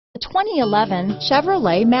2011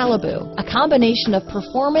 Chevrolet Malibu, a combination of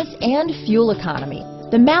performance and fuel economy.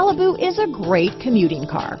 The Malibu is a great commuting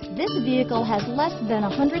car. This vehicle has less than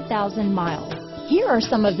 100,000 miles. Here are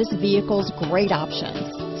some of this vehicle's great options: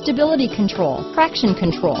 stability control, traction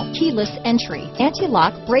control, keyless entry,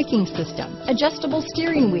 anti-lock braking system, adjustable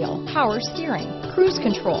steering wheel, power steering, cruise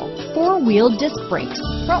control, four-wheel disc brakes,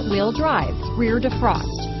 front-wheel drive, rear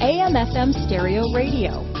defrost, AM/FM stereo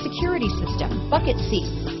radio, security system, bucket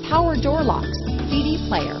seats, power door locks, CD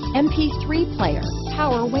player, MP3 player,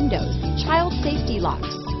 power windows, child safety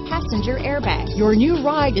locks, passenger airbag. Your new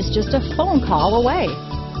ride is just a phone call away.